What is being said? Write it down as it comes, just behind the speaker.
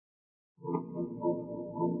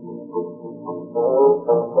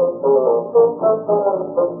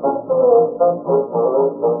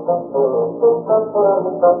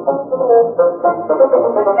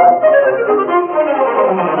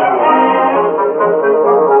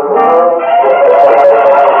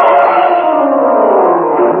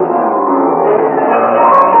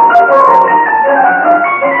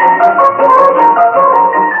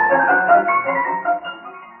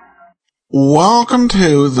Welcome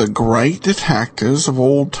to the Great Detectives of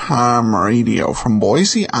Old Time Radio from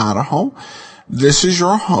Boise, Idaho. This is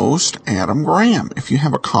your host, Adam Graham. If you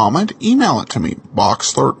have a comment, email it to me,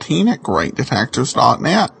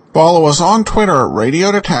 box13@greatdetectives.net. Follow us on Twitter at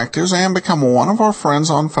Radio Detectives and become one of our friends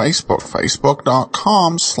on Facebook,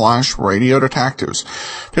 facebook.com/Radio Detectives.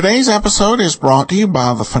 Today's episode is brought to you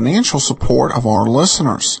by the financial support of our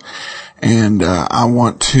listeners. And I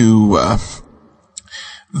want to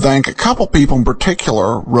thank a couple people in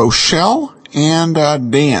particular, Rochelle and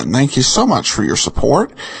Dan. Thank you so much for your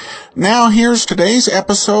support. Now here's today's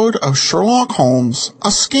episode of Sherlock Holmes, A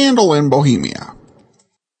Scandal in Bohemia.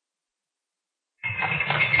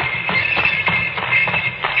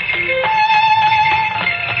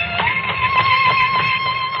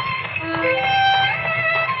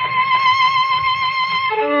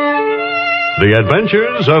 The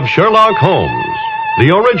Adventures of Sherlock Holmes.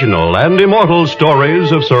 The original and immortal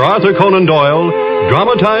stories of Sir Arthur Conan Doyle,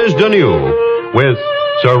 dramatized anew, with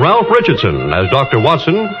Sir Ralph Richardson as Dr.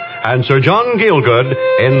 Watson and Sir John Gielgud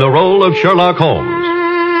in the role of Sherlock Holmes.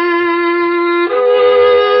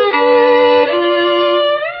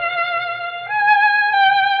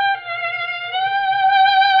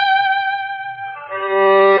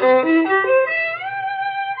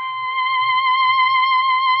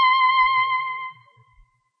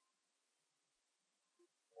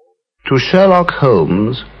 To Sherlock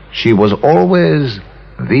Holmes, she was always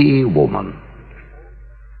the woman.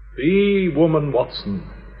 The woman, Watson.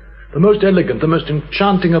 The most elegant, the most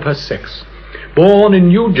enchanting of her sex. Born in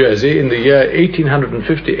New Jersey in the year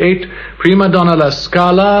 1858, prima donna La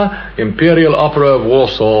Scala, Imperial Opera of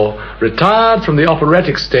Warsaw, retired from the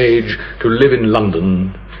operatic stage to live in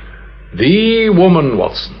London. The woman,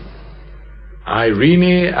 Watson.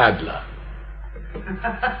 Irene Adler.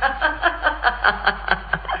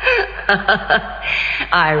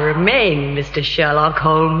 I remain, Mr. Sherlock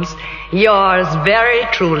Holmes, yours very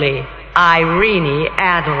truly, Irene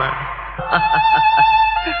Adler.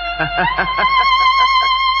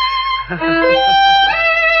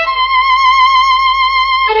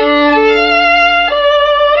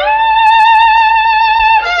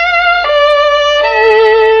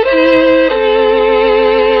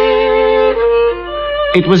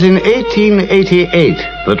 It was in 1888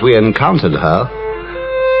 that we encountered her.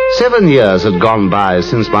 7 years had gone by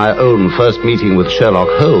since my own first meeting with Sherlock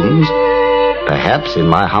Holmes. Perhaps, in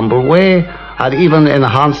my humble way, I'd even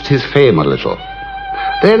enhanced his fame a little.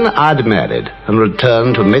 Then I'd married and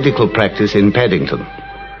returned to medical practice in Paddington.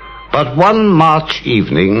 But one March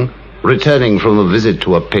evening, returning from a visit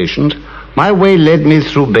to a patient, my way led me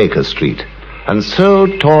through Baker Street, and so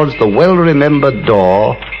towards the well-remembered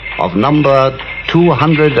door of number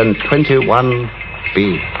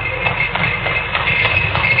 221B.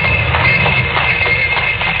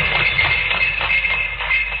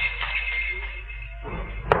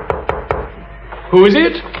 Who is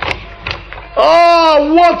it?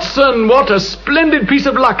 Oh, Watson, what a splendid piece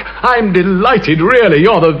of luck. I'm delighted, really.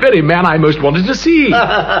 You're the very man I most wanted to see.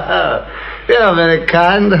 You're very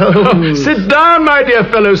kind, Holmes. Sit down, my dear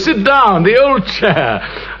fellow, sit down. The old chair.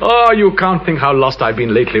 Oh, you can't think how lost I've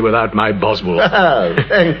been lately without my Boswell. Oh,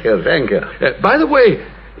 thank you. By the way,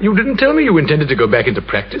 you didn't tell me you intended to go back into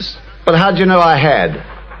practice. But how'd you know I had?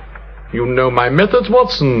 You know my methods,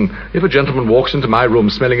 Watson. If a gentleman walks into my room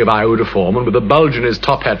smelling of iodoform and with a bulge in his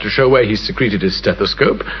top hat to show where he secreted his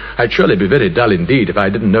stethoscope, I'd surely be very dull indeed if I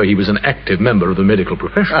didn't know he was an active member of the medical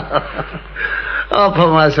profession. Oh,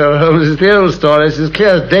 upon myself, Holmes, it's the old story. It's as clear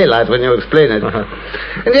as daylight when you explain it.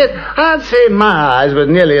 And yet, I'd say my eyes were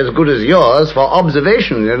nearly as good as yours for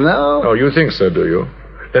observation, you know. Oh, you think so, do you?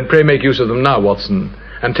 Then pray make use of them now, Watson,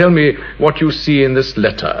 and tell me what you see in this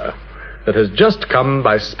letter that has just come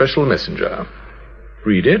by special messenger.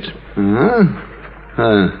 Read it.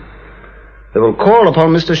 They will call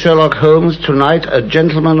upon Mr. Sherlock Holmes tonight, a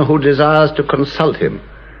gentleman who desires to consult him.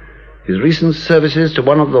 His recent services to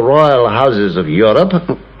one of the royal houses of Europe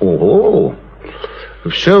have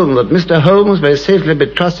shown that Mr. Holmes may safely be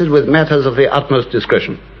trusted with matters of the utmost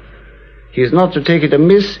discretion. He is not to take it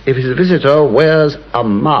amiss if his visitor wears a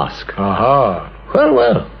mask. Aha.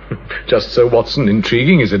 Well, Just so, Watson.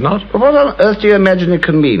 Intriguing, is it not? What on earth do you imagine it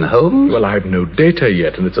can mean, Holmes? Well, I've no data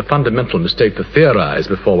yet, and it's a fundamental mistake to theorize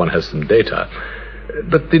before one has some data.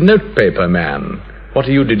 But the notepaper man, what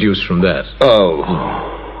do you deduce from that? Oh,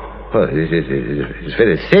 well, it's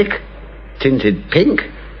very thick, tinted pink.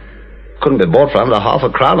 Couldn't be bought for under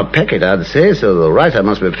 £0.50 a packet, I'd say, so the writer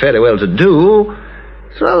must be fairly well to do.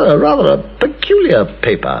 It's rather a peculiar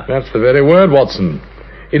paper. That's the very word, Watson.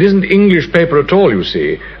 It isn't English paper at all, you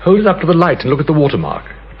see. Hold it up to the light and look at the watermark.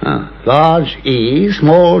 Large E,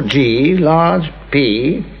 small g, large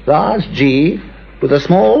P, large G, with a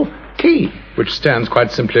small T. Which stands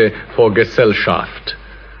quite simply for Gesellschaft.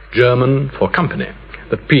 German for company.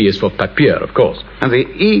 The P is for Papier, of course. And the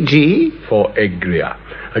EG? For Egria.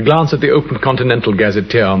 A glance at the Open Continental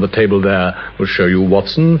Gazetteer on the table there will show you,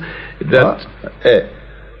 Watson, that...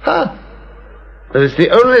 That it's the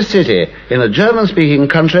only city in a German-speaking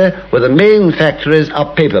country where the main factories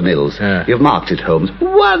are paper mills. Yeah. You've marked it, Holmes.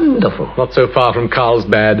 Wonderful. Not so far from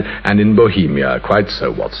Carlsbad and in Bohemia. Quite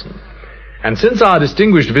so, Watson. And since our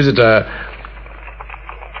distinguished visitor...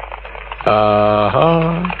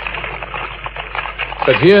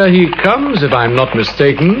 But here he comes, if I'm not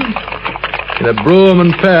mistaken, in a brougham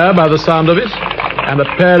and pair by the sound of it, and a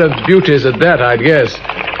pair of beauties at that, I'd guess.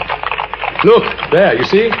 Look, there, you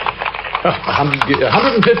see?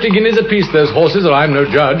 150 guineas apiece, those horses, or I'm no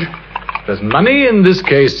judge. There's money in this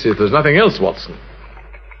case, if there's nothing else, Watson.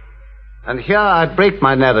 And here I break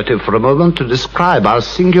my narrative for a moment to describe our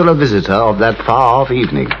singular visitor of that far-off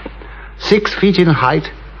evening. 6 feet in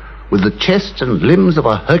height, with the chest and limbs of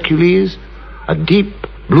a Hercules, a deep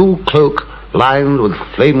blue cloak lined with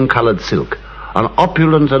flame-colored silk, an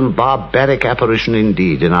opulent and barbaric apparition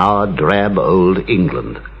indeed in our drab old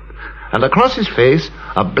England. And across his face,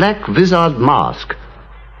 a black vizard mask.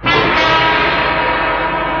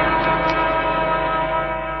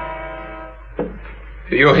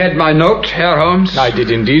 You had my note, Herr Holmes? I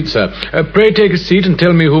did indeed, sir. Pray take a seat and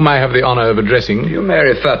tell me whom I have the honor of addressing. You may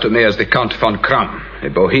refer to me as the Count von Kram, a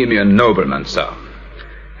Bohemian nobleman, sir.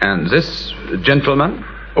 And this gentleman?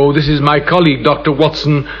 Oh, this is my colleague, Dr.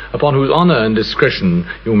 Watson, upon whose honor and discretion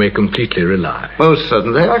you may completely rely. Most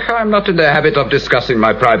certainly. I'm not in the habit of discussing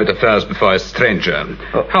my private affairs before a stranger,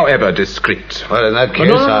 however discreet. Well, in that case,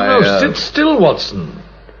 No, sit still, Watson.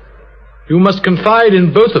 You must confide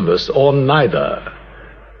in both of us, or neither,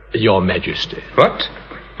 Your Majesty. What?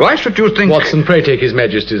 Why should you think... Watson, pray take His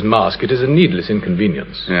Majesty's mask. It is a needless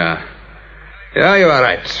inconvenience. Yeah, you are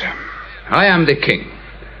right. I am the king.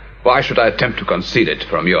 Why should I attempt to conceal it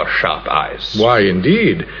from your sharp eyes? Why,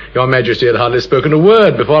 indeed. Your Majesty had hardly spoken a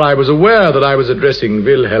word before I was aware that I was addressing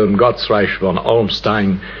Wilhelm Gottsreich von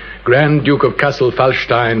Olmstein, Grand Duke of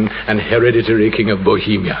Kassel-Fallstein and hereditary King of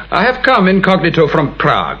Bohemia. I have come incognito from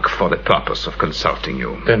Prague for the purpose of consulting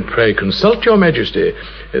you. Then pray consult Your Majesty.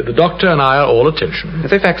 The doctor and I are all attention.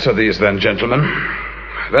 The facts are these, then, gentlemen.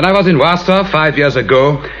 When I was in Warsaw 5 years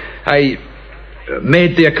ago, I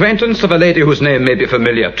made the acquaintance of a lady whose name may be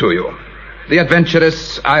familiar to you. The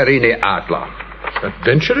adventuress Irene Adler.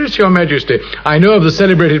 Adventuress, Your Majesty? I know of the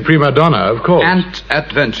celebrated prima donna, of course. And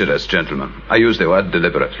adventuress, gentlemen. I use the word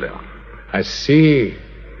deliberately. I see.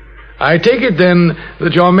 I take it, then,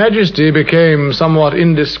 that Your Majesty became somewhat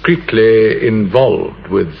indiscreetly involved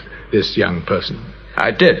with this young person.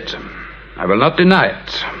 I did. I will not deny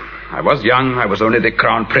it. I was young. I was only the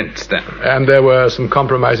Crown Prince then. And there were some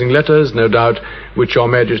compromising letters, no doubt, which Your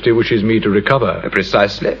Majesty wishes me to recover.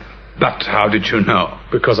 Precisely. But how did you know?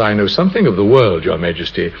 Because I know something of the world, Your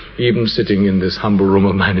Majesty, even sitting in this humble room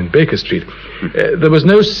of mine in Baker Street. There was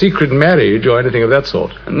no secret marriage or anything of that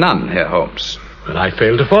sort. None, Herr Holmes. Well, I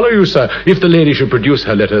fail to follow you, sir. If the lady should produce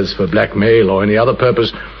her letters for blackmail or any other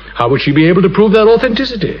purpose, how would she be able to prove their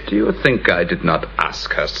authenticity? Do you think I did not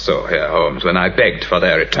ask her so, Herr Holmes, when I begged for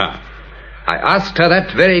their return? I asked her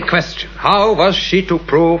that very question. How was she to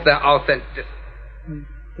prove their authenticity?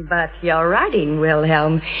 But your writing,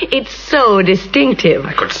 Wilhelm, it's so distinctive.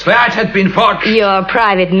 I could swear it had been forged. Your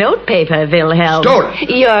private notepaper, Wilhelm. Stolen.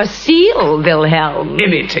 Your seal, Wilhelm.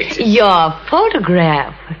 Imitated. Your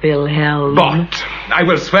photograph, Wilhelm. Bought. I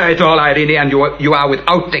will swear it all, Irene, and you are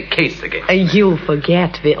without the case again. You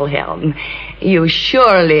forget, Wilhelm. You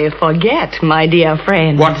surely forget, my dear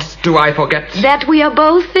friend. What do I forget? That we are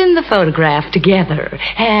both in the photograph together,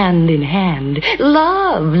 hand in hand.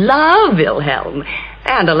 Love, Wilhelm.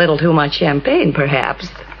 And a little too much champagne, perhaps.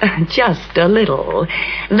 Just a little.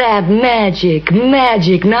 That magic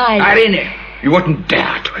night. Irene, you wouldn't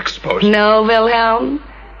dare to expose me. No, Wilhelm.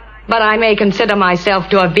 But I may consider myself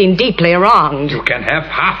to have been deeply wronged. You can have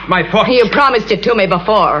half my fortune. You promised it to me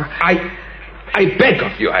before. I beg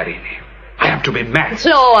of you, Irene. I am to be married.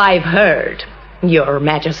 So I've heard, Your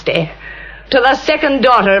Majesty, to the second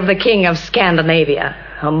daughter of the King of Scandinavia,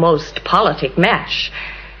 a most politic match.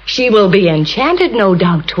 She will be enchanted, no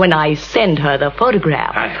doubt, when I send her the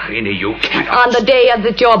photograph. Irene, you cannot. On the day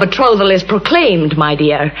that your betrothal is proclaimed, my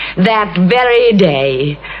dear, that very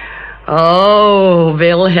day. Oh,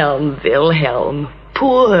 Wilhelm,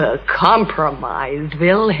 poor, compromised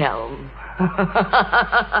Wilhelm.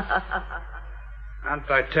 And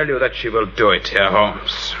I tell you that she will do it, Herr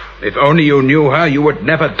Holmes. If only you knew her, you would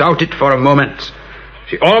never doubt it for a moment.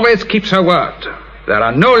 She always keeps her word. There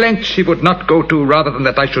are no lengths she would not go to rather than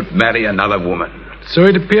that I should marry another woman. So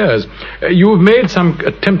it appears. You've made some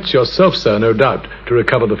attempts yourself, sir, no doubt, to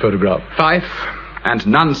recover the photograph. 5, and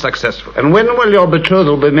none successful. And when will your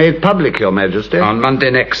betrothal be made public, Your Majesty? On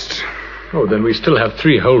Monday next. Oh, then we still have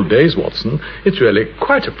 3 whole days, Watson. It's really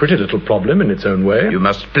quite a pretty little problem in its own way. You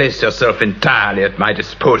must place yourself entirely at my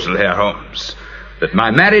disposal, Herr Holmes. That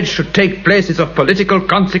my marriage should take place is of political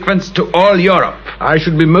consequence to all Europe. I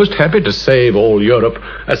should be most happy to save all Europe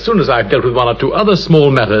as soon as I've dealt with 1 or 2 other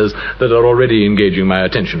small matters that are already engaging my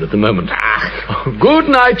attention at the moment. Good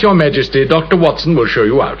night, Your Majesty. Dr. Watson will show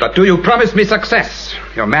you out. But do you promise me success?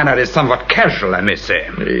 Your manner is somewhat casual, I may say.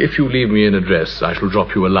 If you leave me an address, I shall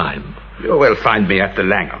drop you a line. You will find me at the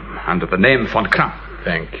Langham, under the name von Kram.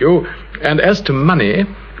 Thank you. And as to money...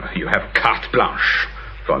 You have carte blanche.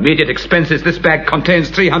 For immediate expenses, this bag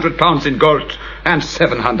contains £300 in gold and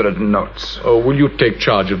 700 in notes. Oh, will you take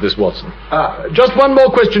charge of this, Watson? Just one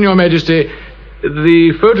more question, Your Majesty.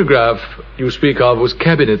 The photograph you speak of was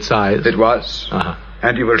cabinet size. It was. Uh-huh.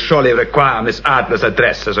 And you will surely require Miss Adler's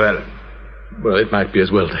address as well. Well, it might be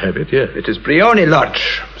as well to have it, yes. It is Brioni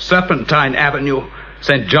Lodge, Serpentine Avenue,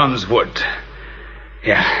 St. John's Wood.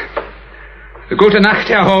 Ja. Gute Nacht,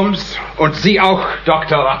 Herr Holmes. Und Sie auch,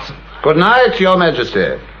 Dr. Watson. Good night, Your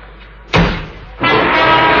Majesty.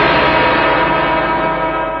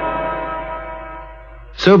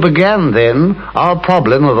 So began, then, our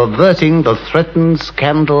problem of averting the threatened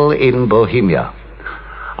scandal in Bohemia.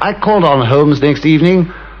 I called on Holmes next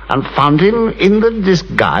evening and found him in the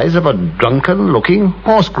disguise of a drunken-looking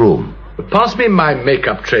horse-groom. Pass me my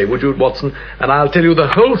makeup tray, would you, Watson, and I'll tell you the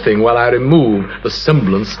whole thing while I remove the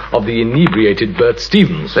semblance of the inebriated Bert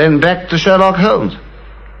Stevens. Then back to Sherlock Holmes.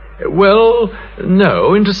 Well,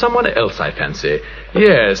 no, into someone else, I fancy.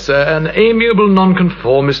 Yes, an amiable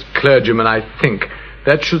nonconformist clergyman, I think.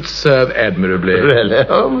 That should serve admirably. Really,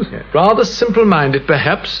 Holmes? Rather simple-minded,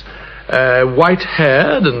 perhaps.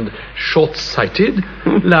 White-haired and short-sighted.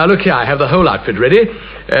 Now, look here, I have the whole outfit ready.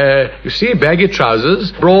 You see, baggy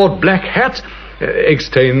trousers, broad black hat, egg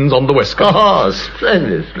stains on the waistcoat. Oh,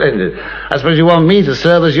 splendid, splendid. I suppose you want me to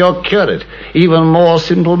serve as your curate, even more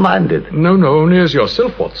simple-minded. No, only as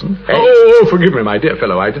yourself, Watson. Oh, forgive me, my dear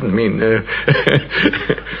fellow, I didn't mean...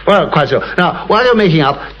 Well, quite so. Now, while you're making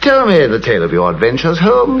up, tell me the tale of your adventures,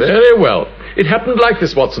 Holmes. Very well. It happened like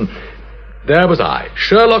this, Watson. There was I,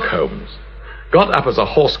 Sherlock Holmes, got up as a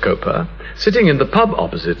horse-coper, sitting in the pub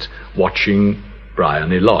opposite, watching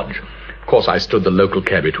Briony Lodge. Of course, I stood the local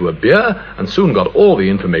cabby to a beer, and soon got all the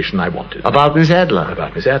information I wanted. About Miss Adler?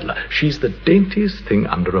 About Miss Adler. She's the daintiest thing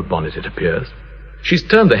under a bonnet, it appears. She's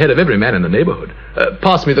turned the head of every man in the neighborhood.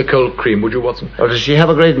 Pass me the cold cream, would you, Watson? Oh, does she have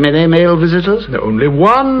a great many male visitors? No, only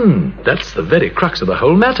one. That's the very crux of the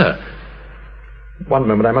whole matter. One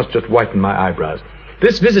moment, I must just whiten my eyebrows.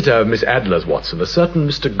 This visitor of Miss Adler's, Watson, a certain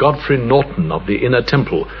Mr. Godfrey Norton of the Inner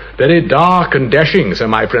Temple. Very dark and dashing, so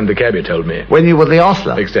my friend the cabby told me. When you were the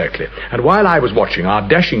ostler? Exactly. And while I was watching, our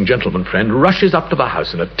dashing gentleman friend rushes up to the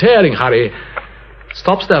house in a tearing hurry,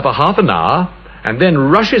 stops there for half an hour, and then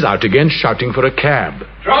rushes out again shouting for a cab.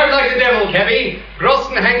 Drive like the devil, cabby. Gross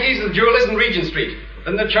and Hankey's, the jewellers in Regent Street.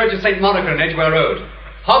 Then the church of St. Monica in Edgware Road.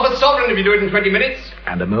 Half a sovereign if you do it in 20 minutes.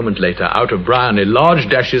 And a moment later, out of Briony Lodge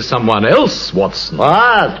dashes someone else, Watson.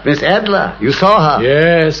 What? Miss Adler? You saw her?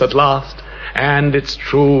 Yes, at last. And it's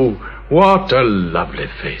true. What a lovely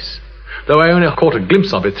face. Though I only caught a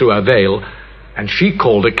glimpse of it through her veil, and she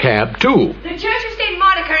called a cab, too. The Church of St.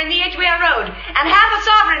 Monica in the Edgware Road, and half a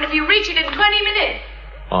sovereign if you reach it in 20 minutes.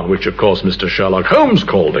 On which, of course, Mr. Sherlock Holmes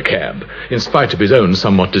called a cab, in spite of his own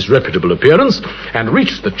somewhat disreputable appearance, and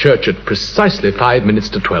reached the church at precisely 5 minutes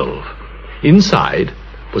to 12. Inside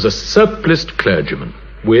was a surpliced clergyman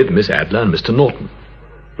with Miss Adler and Mr. Norton.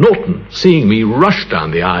 Norton, seeing me, rushed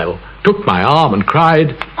down the aisle, took my arm and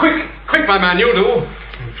cried, Quick, my man, you'll do.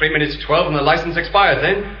 3 minutes to 12 and the license expires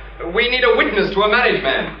then. We need a witness to a marriage,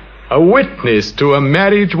 man. A witness to a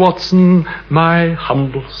marriage, Watson, my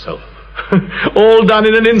humble self. All done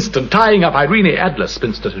in an instant, tying up Irene Adler,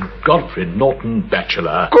 spinster, to Godfrey Norton,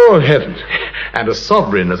 bachelor. Good heavens. And a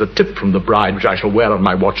sovereign as a tip from the bride, which I shall wear on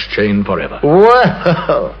my watch chain forever.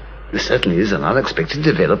 Well, this certainly is an unexpected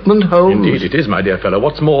development, Holmes. Indeed it is, my dear fellow.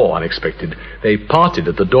 What's more unexpected? They parted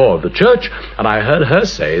at the door of the church, and I heard her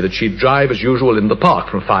say that she'd drive as usual in the park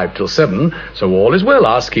from 5 till 7, so all is well.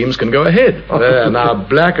 Our schemes can go ahead. There, now,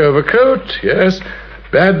 black overcoat, yes.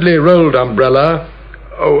 Badly rolled umbrella.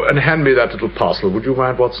 Oh, and hand me that little parcel, would you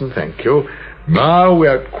mind, Watson? Thank you. Now we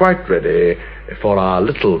are quite ready for our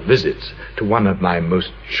little visit to one of my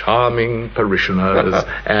most charming parishioners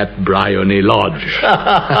at Bryony Lodge.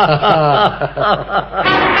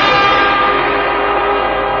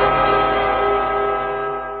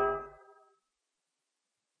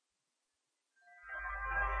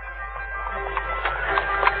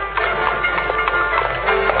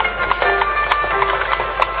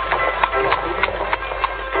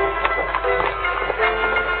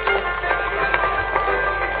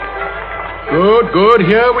 Good.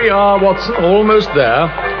 Here we are, Watson. Almost there.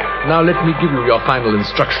 Now let me give you your final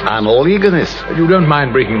instructions. I'm all eagerness. You don't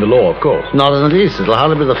mind breaking the law, of course. Not in the least. It'll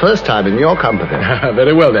hardly be the first time in your company.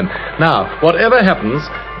 Very well, then. Now, whatever happens,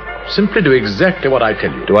 simply do exactly what I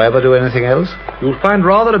tell you. Do I ever do anything else? You'll find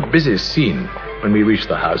rather a busy scene when we reach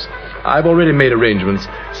the house. I've already made arrangements.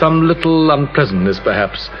 Some little unpleasantness,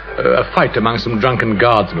 perhaps. A fight among some drunken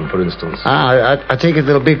guardsmen, for instance. I take it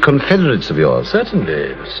there'll be confederates of yours.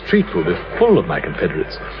 Certainly. The street will be full of my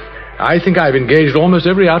confederates. I think I've engaged almost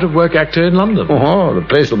every out-of-work actor in London. Oh, the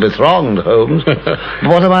place will be thronged, Holmes.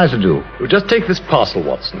 What am I to do? Just take this parcel,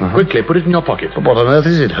 Watson. Quickly, put it in your pocket. What on earth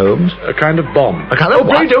is it, Holmes? A kind of bomb. A kind of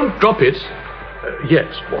what? Pray don't drop it. Yet,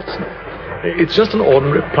 Watson. It's just an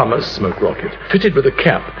ordinary plumber's smoke rocket, fitted with a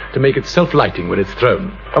cap to make it self-lighting when it's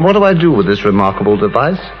thrown. And what do I do with this remarkable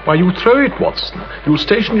device? Why, you throw it, Watson. You'll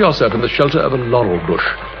station yourself in the shelter of a laurel bush,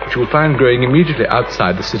 which you'll find growing immediately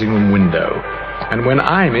outside the sitting-room window. And when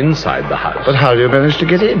I'm inside the house... But how do you manage to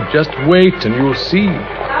get in? Just wait and you'll see.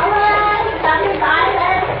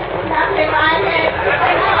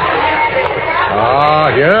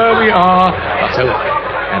 Here we are.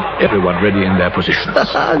 And everyone ready in their positions.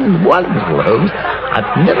 Wonderful, Holmes.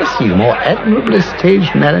 I've never seen a more admirably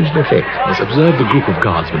staged managed effect. Let's observe the group of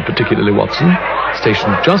guardsmen, particularly Watson,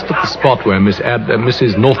 stationed just at the spot where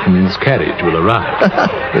Mrs. Norton's carriage will arrive.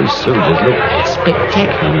 Those soldiers look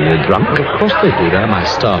spectacularly drunk. Of course they do. They're my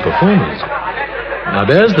star performers. Now,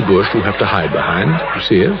 there's the bush you have to hide behind. You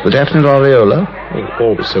see it? The definite aureola? Oh,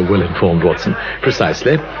 always so well informed, Watson.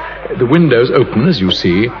 Precisely. The window's open, as you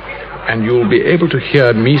see, and you'll be able to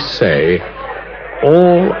hear me say,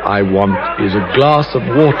 "All I want is a glass of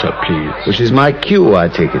water, please." Which is my cue, I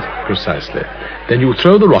take it. Precisely. Then you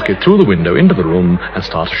throw the rocket through the window into the room and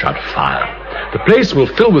start to shout fire. The place will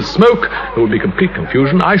fill with smoke. There will be complete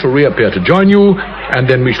confusion. I shall reappear to join you, and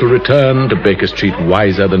then we shall return to Baker Street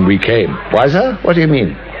wiser than we came. Wiser? What do you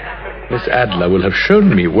mean? Miss Adler will have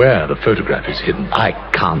shown me where the photograph is hidden. I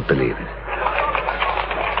can't believe it.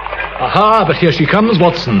 Aha, but here she comes,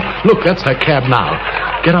 Watson. Look, that's her cab now.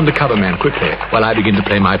 Get under cover, man, quickly, while I begin to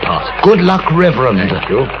play my part. Good luck, Reverend. Thank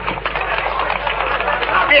you.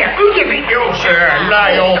 Here, who do you think you, sir?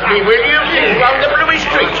 Lie off me, will you? He's round the blooming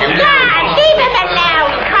street, you know. Leave him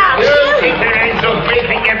alone, can't You you? keep your hands off me,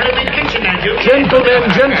 think you're blooming kitchen, have you?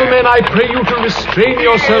 Gentlemen, I pray you to restrain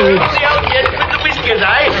yourselves. The old gent with the whiskers,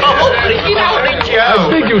 eh? Oh, blinking orange, I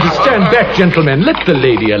beg you to stand back, gentlemen. Let the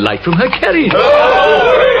lady alight from her carriage.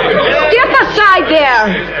 Step aside there!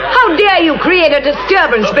 How dare you create a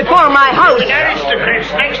disturbance before my house? An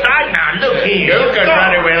aristocrat's next time now, look here. You can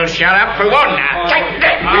very well shut up for one now. Take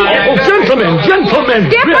that. Oh, gentlemen!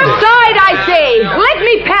 Step really. aside, I say! Let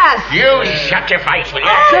me pass! You shut your face, will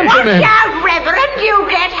you? Gentlemen! Watch out, Reverend, you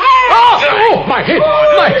get hurt! Oh, my head!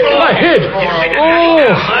 My head! Poor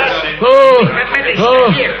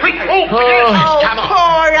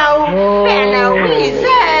old fellow, he's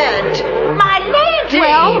hurt. My lady!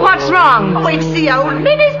 Well, what's wrong? Oh, it's the old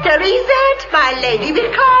minister, he's hurt, my lady. We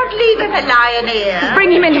can't leave him lying here.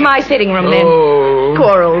 Bring him into my sitting room, then. Oh.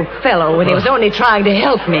 Poor old fellow, when he was only trying to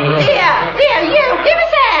help me. Here, you, give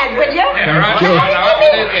us a hand, will you?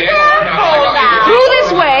 Careful now. Through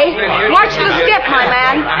this way. Watch the step, my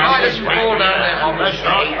man.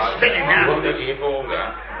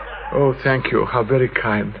 Oh, thank you. How very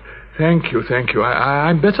kind. Thank you.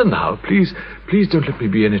 I'm better now. Please don't let me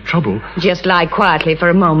be any trouble. Just lie quietly for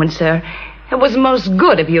a moment, sir. It was most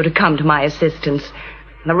good of you to come to my assistance.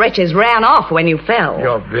 The wretches ran off when you fell.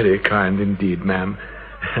 You're very kind indeed, ma'am.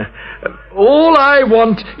 All I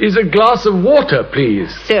want is a glass of water,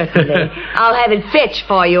 please. Certainly. I'll have it fetched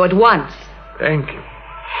for you at once. Thank you.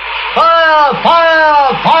 Fire!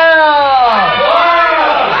 Fire! Fire!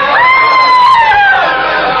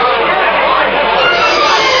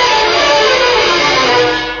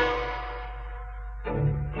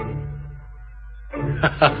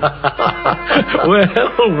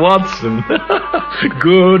 Well, Watson.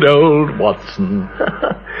 Good old Watson.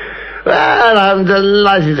 Well, I'm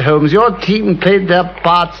delighted, Holmes. Your team played their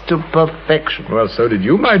parts to perfection. Well, so did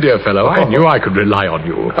you, my dear fellow. I knew I could rely on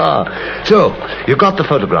you. So, you got the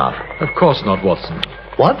photograph? Of course not, Watson.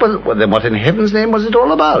 What? Well, then what in heaven's name was it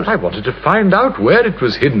all about? I wanted to find out where it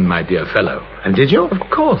was hidden, my dear fellow. And did you? Of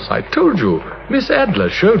course, I told you. Miss Adler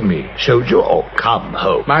showed me. Showed you? Oh, come,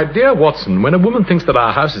 Holmes. My dear Watson, when a woman thinks that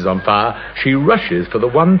our house is on fire, she rushes for the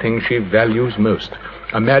one thing she values most.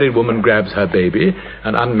 A married woman grabs her baby,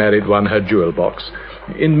 an unmarried one her jewel box.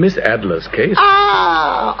 In Miss Adler's case...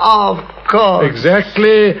 Ah, of course.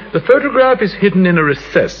 Exactly. The photograph is hidden in a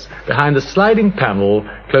recess behind the sliding panel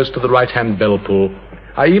close to the right-hand bell pull.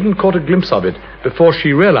 I even caught a glimpse of it before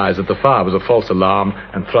she realized that the fire was a false alarm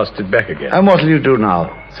and thrust it back again. And what'll you do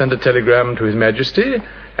now? Send a telegram to His Majesty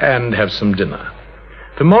and have some dinner.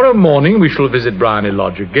 Tomorrow morning we shall visit Bryony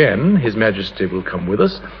Lodge again. His Majesty will come with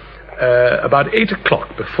us. About 8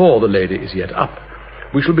 o'clock, before the lady is yet up.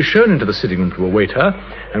 We shall be shown into the sitting room to await her,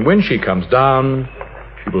 and when she comes down,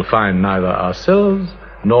 she will find neither ourselves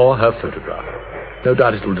nor her photograph. No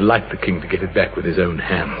doubt it will delight the king to get it back with his own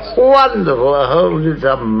hands. Wonderful, Holmes. It's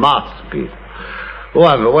a masterpiece.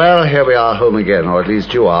 Wonderful. Well, here we are home again, or at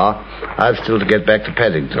least you are. I've still to get back to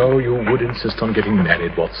Paddington. Oh, you would insist on getting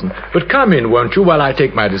married, Watson. But come in, won't you, while I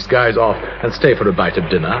take my disguise off and stay for a bite of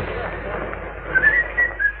dinner?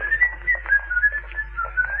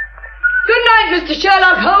 Good night, Mr.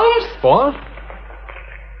 Sherlock Holmes. What?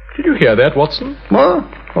 Did you hear that, Watson? What?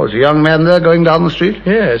 Oh, was a young man there going down the street?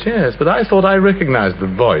 Yes, but I thought I recognized the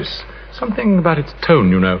voice. Something about its tone,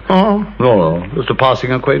 you know. Oh, no, just a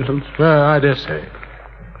passing acquaintance. Well, I dare say.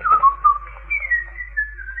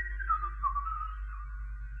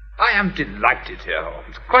 I am delighted here,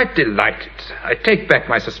 Holmes. Quite delighted. I take back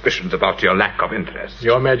my suspicions about your lack of interest.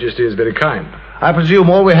 Your Majesty is very kind. I presume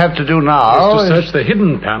all we have to do now is to search the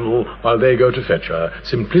hidden panel while they go to fetch her.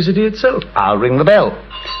 Simplicity itself. I'll ring the bell.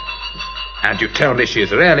 And you tell me she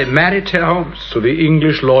is really married here, Holmes? To the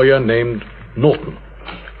English lawyer named Norton.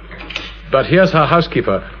 But here's her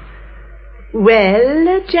housekeeper.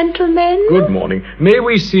 Well, gentlemen? Good morning. May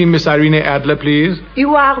we see Miss Irene Adler, please?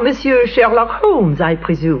 You are Monsieur Sherlock Holmes, I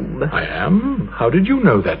presume. I am? How did you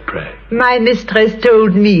know that, pray? My mistress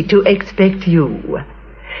told me to expect you.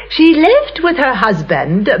 She left with her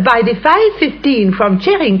husband by the 5:15 from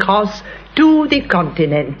Charing Cross to the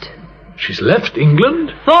continent. She's left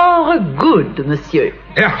England? For good, monsieur.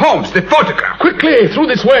 Here, Holmes, the photograph. Quickly, through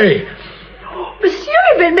this way. Monsieur,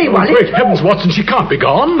 oh, great heavens, Watson, she can't be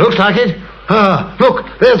gone. Looks like it. Look,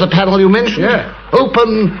 there's the panel you mentioned. Yeah.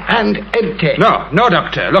 Open and empty. No,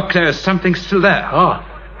 Doctor. Look, there's something still there.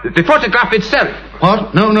 The photograph itself.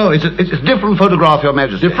 What? No, it's a different photograph, Your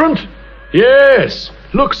Majesty. Different? Yes.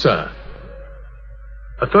 Look, sir.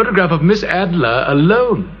 A photograph of Miss Adler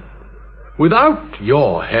alone. Without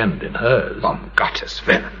your hand in hers. Oh, Gottes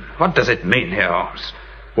Willen. What does it mean here, Holmes?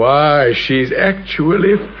 Why, she's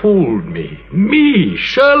actually fooled me. Me,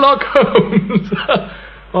 Sherlock Holmes.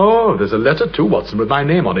 Oh, there's a letter too, Watson, with my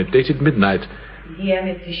name on it, dated midnight. Dear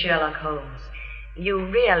Mr. Sherlock Holmes, you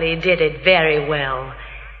really did it very well.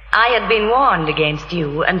 I had been warned against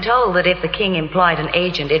you and told that if the king employed an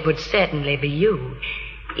agent, it would certainly be you.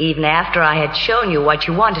 Even after I had shown you what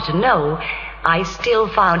you wanted to know, I still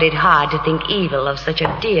found it hard to think evil of such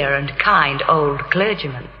a dear and kind old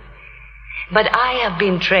clergyman. But I have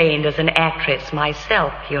been trained as an actress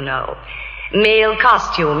myself, you know. Male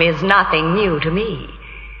costume is nothing new to me.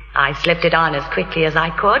 I slipped it on as quickly as I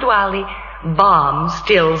could while the bomb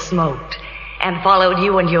still smoked, and followed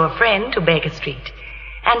you and your friend to Baker Street,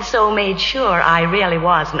 and so made sure I really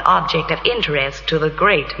was an object of interest to the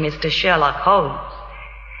great Mr. Sherlock Holmes.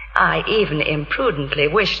 I even imprudently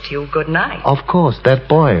wished you good night. Of course, that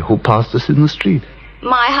boy who passed us in the street.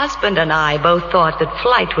 My husband and I both thought that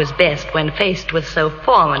flight was best when faced with so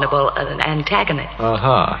formidable an antagonist.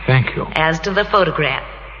 Aha, thank you. As to the photograph,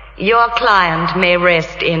 your client may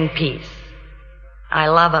rest in peace. I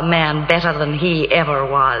love a man better than he ever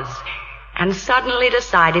was, and suddenly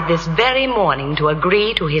decided this very morning to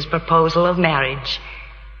agree to his proposal of marriage.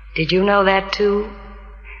 Did you know that too?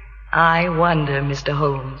 I wonder, Mr.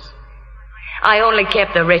 Holmes. I only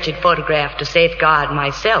kept the wretched photograph to safeguard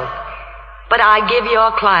myself, but I give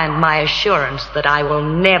your client my assurance that I will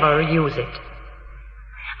never use it.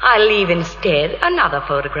 I leave instead another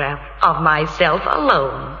photograph of myself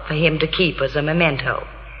alone for him to keep as a memento.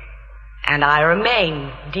 And I remain,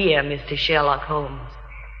 dear Mr. Sherlock Holmes,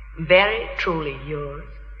 very truly yours,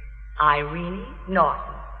 Irene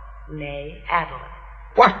Norton, née Adler.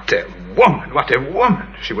 What a woman, what a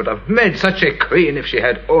woman. She would have made such a queen if she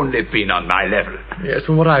had only been on my level. Yes,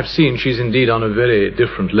 from what I've seen, she's indeed on a very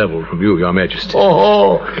different level from you, Your Majesty.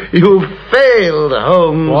 Oh, you failed,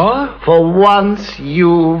 Holmes. What? For once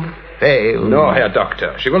you failed. No, Herr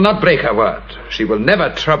Doctor, she will not break her word. She will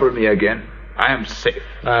never trouble me again. I am safe.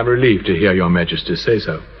 I'm relieved to hear Your Majesty say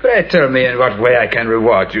so. Pray tell me in what way I can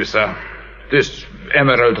reward you, sir. This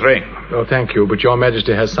emerald ring. Oh, thank you, but Your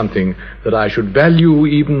Majesty has something that I should value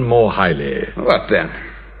even more highly. What then?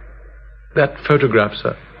 That photograph,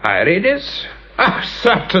 sir. Irene's? Ah,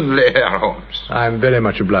 certainly, Herr Holmes. I'm very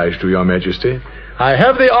much obliged to Your Majesty. I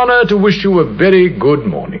have the honor to wish you a very good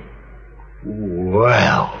morning.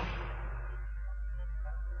 Well.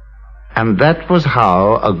 And that was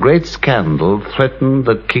how a great scandal threatened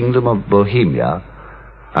the kingdom of Bohemia,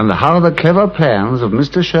 and how the clever plans of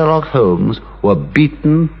Mr. Sherlock Holmes were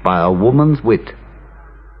beaten by a woman's wit.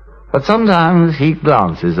 But sometimes he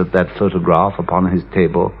glances at that photograph upon his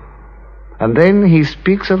table, and then he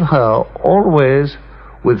speaks of her always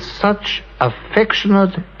with such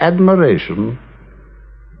affectionate admiration.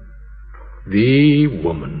 The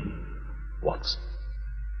woman, Watson.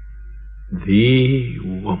 The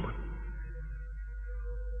woman.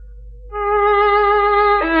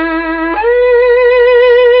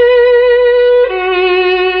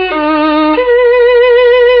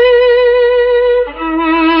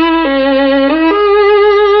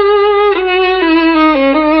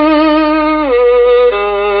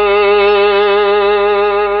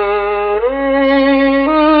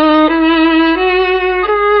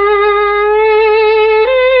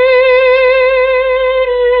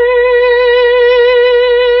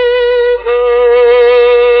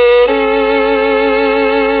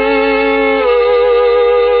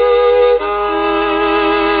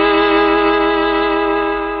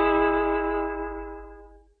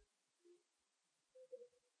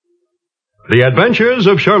 The Adventures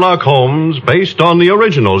of Sherlock Holmes, based on the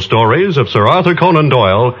original stories of Sir Arthur Conan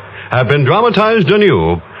Doyle, have been dramatized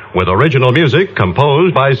anew with original music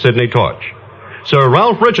composed by Sidney Torch. Sir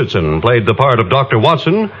Ralph Richardson played the part of Dr.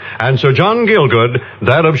 Watson, and Sir John Gielgud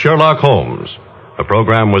that of Sherlock Holmes. The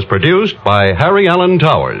program was produced by Harry Allen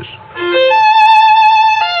Towers.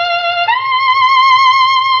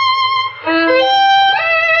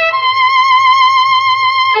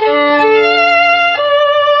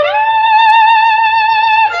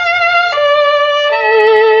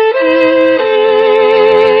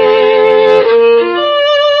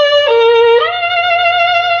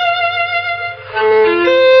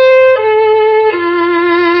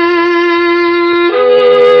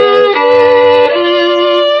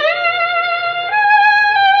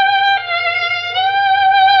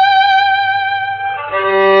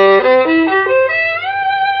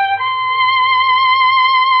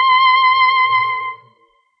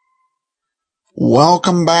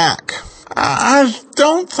 Welcome back. I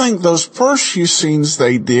don't think those first few scenes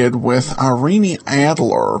they did with Irene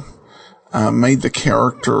Adler made the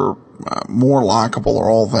character more likable or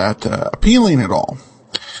all that appealing at all.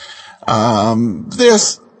 But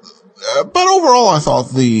overall I thought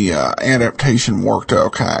the adaptation worked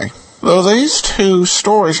okay. Though these two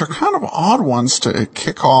stories are kind of odd ones to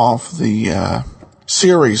kick off the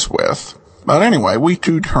series with. But anyway, we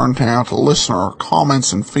do turn now to listener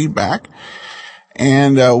comments and feedback.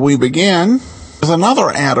 And we begin with another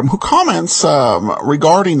Adam who comments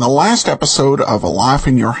regarding the last episode of A Life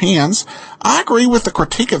in Your Hands. I agree with the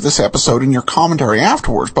critique of this episode in your commentary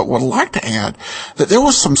afterwards, but would like to add that there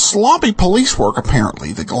was some sloppy police work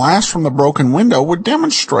apparently. The glass from the broken window would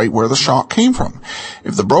demonstrate where the shot came from.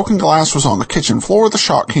 If the broken glass was on the kitchen floor, the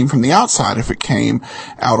shot came from the outside. If it came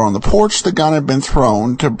out on the porch, the gun had been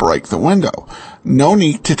thrown to break the window. No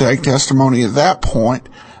need to take testimony at that point.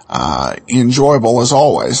 Enjoyable as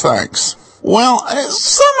always. Thanks. Well,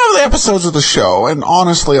 some of the episodes of the show, and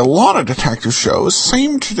honestly a lot of detective shows,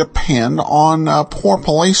 seem to depend on poor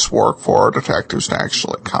police work for our detectives to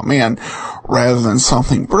actually come in, rather than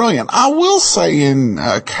something brilliant. I will say in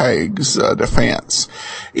Kaig's defense,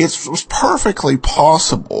 it was perfectly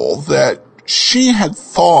possible that she had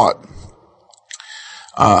thought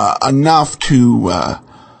enough to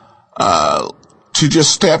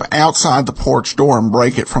just step outside the porch door and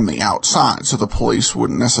break it from the outside, so the police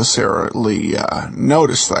wouldn't necessarily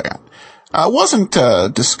notice that. It wasn't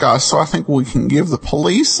discussed, so I think we can give the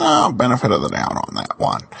police benefit of the doubt on that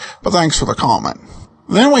one. But thanks for the comment.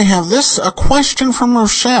 Then we have a question from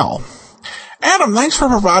Rochelle. Adam, thanks for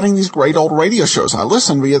providing these great old radio shows. I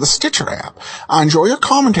listen via the Stitcher app. I enjoy your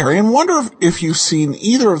commentary and wonder if you've seen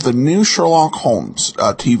either of the new Sherlock Holmes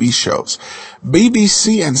TV shows.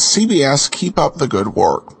 BBC and CBS, keep up the good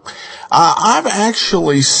work. I've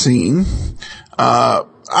actually seen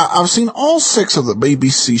I've seen all 6 of the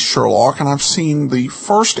BBC Sherlock, and I've seen the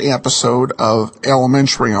first episode of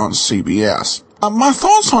Elementary on CBS. My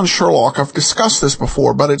thoughts on Sherlock, I've discussed this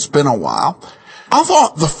before, but it's been a while. I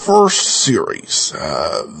thought the first series,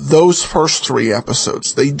 those first 3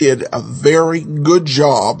 episodes, they did a very good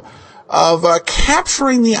job of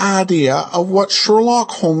capturing the idea of what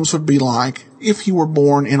Sherlock Holmes would be like if he were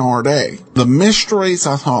born in our day. The mysteries,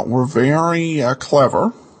 I thought, were very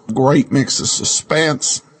clever, great mix of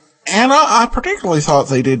suspense, and I particularly thought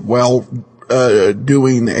they did well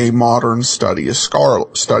doing a modern Study in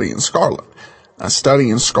Scarlet. Study in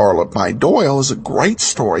Scarlet by Doyle is a great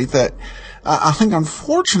story that I think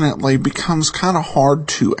unfortunately becomes kind of hard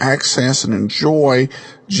to access and enjoy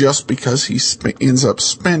just because he ends up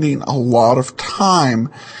spending a lot of time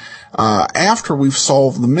after we've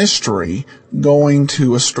solved the mystery going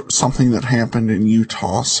to something that happened in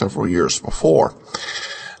Utah several years before.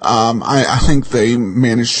 I think they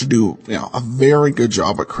managed to do a very good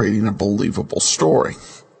job at creating a believable story.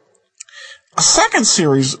 A second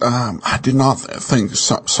series, I did not think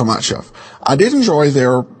so much of. I did enjoy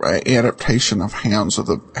their adaptation of Hound of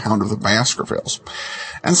the Baskervilles.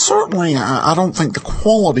 And certainly, I don't think the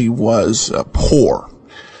quality was poor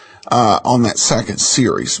on that second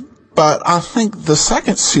series. But I think the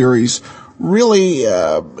second series really,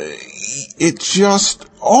 it just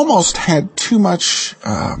almost had too much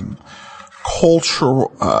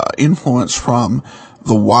cultural influence from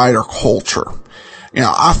the wider culture.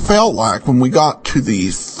 I felt like when we got to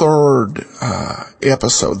the third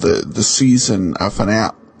episode, the season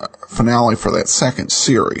finale for that second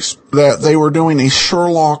series, that they were doing a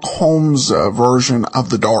Sherlock Holmes version of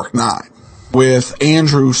The Dark Knight with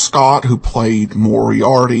Andrew Scott, who played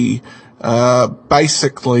Moriarty,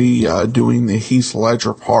 basically doing the Heath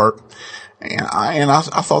Ledger part. And I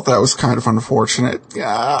thought that was kind of unfortunate.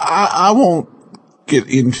 I won't get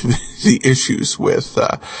into the issues with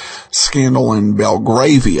Scandal in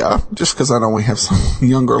Belgravia, just because I know we have some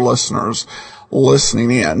younger listeners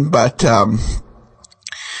listening in. But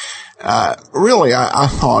really, I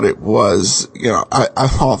thought it was, I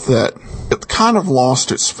thought that it kind of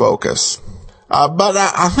lost its focus. But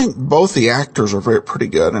I think both the actors are pretty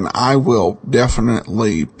good, and I will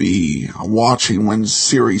definitely be watching when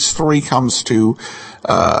Series 3 comes to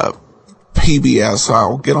PBS.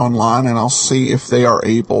 I'll get online and I'll see if they are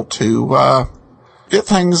able to get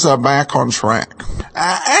things back on track.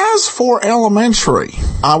 As for Elementary,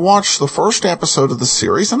 I watched the first episode of the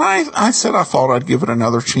series, and I said I thought I'd give it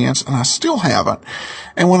another chance, and I still haven't.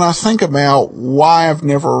 And when I think about why I've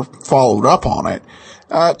never followed up on it,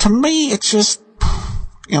 to me, it's just,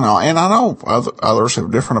 and I know others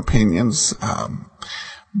have different opinions,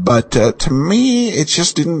 but to me, it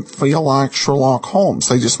just didn't feel like Sherlock Holmes.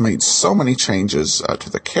 They just made so many changes to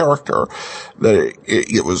the character that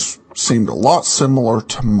it seemed a lot similar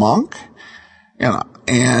to Monk,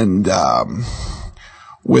 and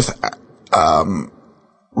with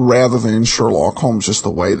rather than Sherlock Holmes, just the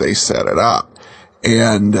way they set it up.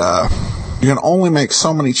 And you can only make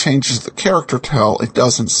so many changes to the character till it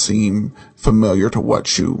doesn't seem familiar to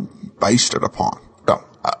what you based it upon. So,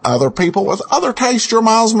 other people with other tastes, your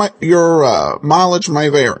mileage may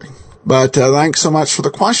vary. But thanks so much for the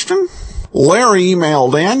question. Larry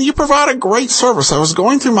emailed in, you provide a great service. I was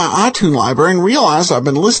going through my iTunes library and realized I've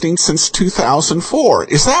been listening since 2004.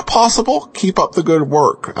 Is that possible? Keep up the good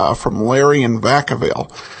work. From Larry in Vacaville.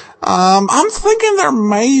 I'm thinking there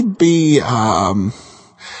may be, I'm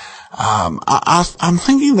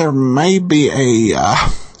thinking there may be a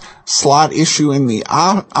slight issue in the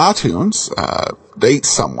iTunes date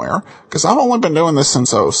somewhere, because I've only been doing this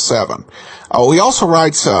since 2007. He also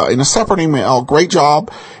writes in a separate email, great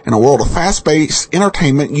job in a world of fast-paced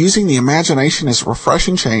entertainment. Using the imagination is a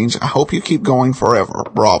refreshing change. I hope you keep going forever.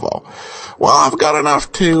 Bravo. Well, I've got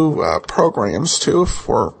enough programs too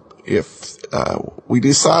if we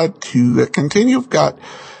decide to continue. We've got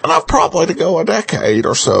enough probably to go a decade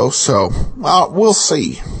or so, we'll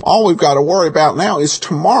see. All we've got to worry about now is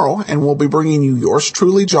tomorrow, and we'll be bringing you yours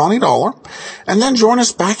truly, Johnny Dollar, and then join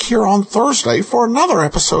us back here on Thursday for another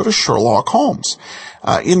episode of Sherlock Holmes.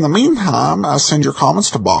 In the meantime, send your comments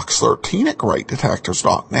to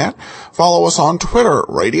box13@greatdetectives.net. Follow us on Twitter at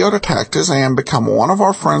Radio Detectives, and become one of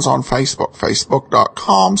our friends on Facebook,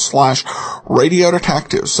 facebook.com/Radio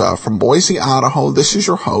Detectives. From Boise, Idaho, this is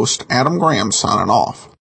your host, Adam Graham, signing off.